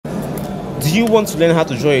Do you want to learn how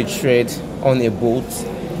to draw a thread on a boat?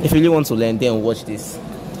 If you really want to learn, then watch this.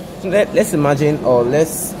 So let's imagine, or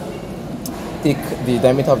let's take the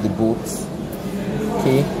diameter of the boat.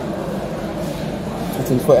 Okay,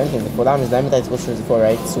 24 and 24. That means diameter is equal to 24,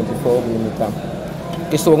 right? 24 millimeter.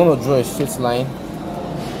 Okay, so we're going to draw a straight line.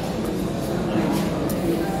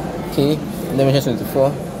 Okay, and then measure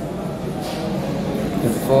 24.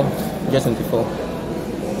 24, just 24.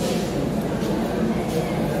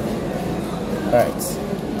 Alright.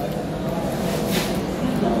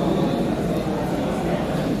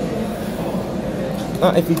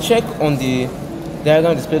 Now, if you check on the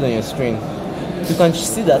diagram displayed on your screen, you can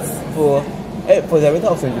see that for the diameter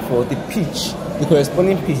of 24, the pitch, the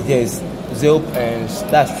corresponding pitch there is 0, and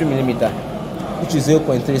that's 3 millimeter, which is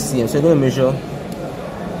 0.3 cm. So you're going to measure.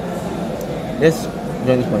 Let's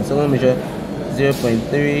join this point. So I'm going to measure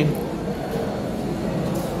 0.3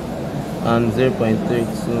 and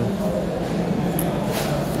 0.32.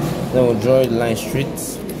 Then we'll draw the line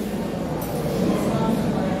straight.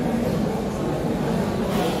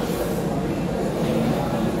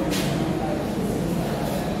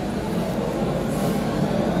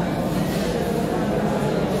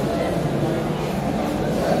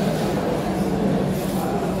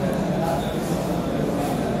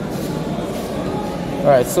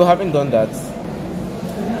 Alright, so having done that,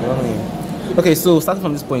 okay, so starting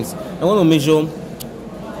from this point, I want to measure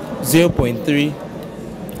 0.3,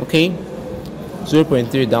 okay,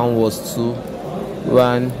 0.3 downwards to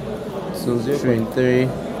 1, so 0.3,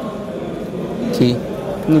 okay,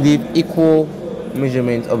 I'm going to give equal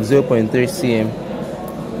measurement of 0.3 cm,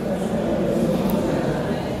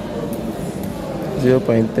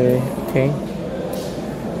 0.3, okay.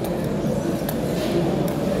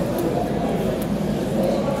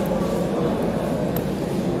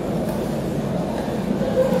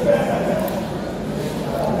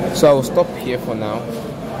 So I will stop here for now.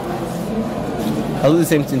 I'll do the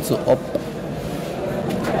same thing to up.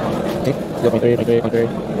 Okay.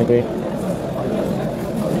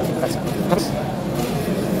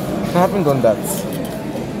 I haven't done that.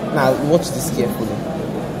 Now watch this carefully.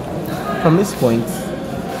 From this point,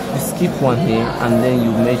 you skip one here and then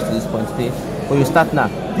you measure to this point here. But you start now.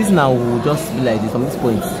 This now will just be like this. From this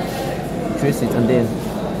point, trace it and then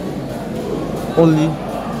only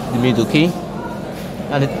the middle, okay?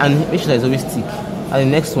 And make sure that it's always thick. And the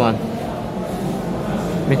next one,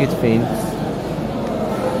 make it faint.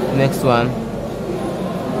 Next one,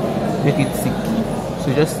 make it thick.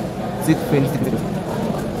 So just thick, faint, thick.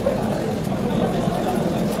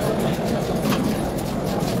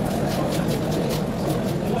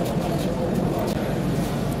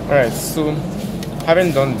 Alright, so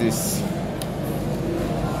having done this,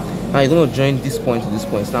 now you're going to join this point to this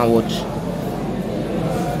point. Now watch.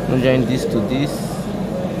 I'm going to join this to this.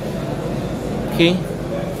 Okay,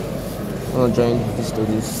 I'm gonna join this to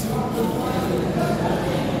this.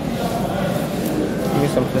 Give me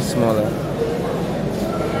something smaller.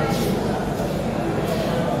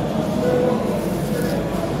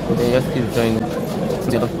 Okay, just keep joining.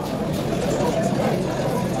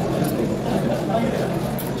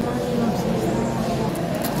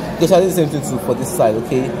 Okay, so I do the same thing too for this side.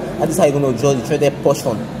 Okay, and this is how you're gonna draw the threaded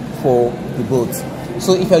portion for the boat.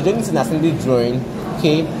 So if you're joining this in assembly drawing,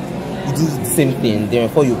 okay, you do the same thing then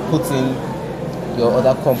before you put in your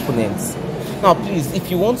other components. Now please, if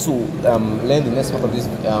you want to learn the next part of this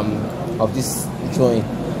drawing,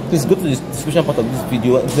 please go to the description part of this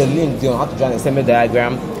video. There's a link there on how to draw an assembly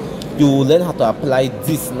diagram. You will learn how to apply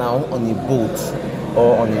this now on a boat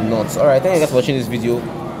or on a knot. Alright, thank you guys for watching this video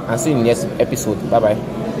and see you in the next episode. Bye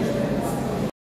bye.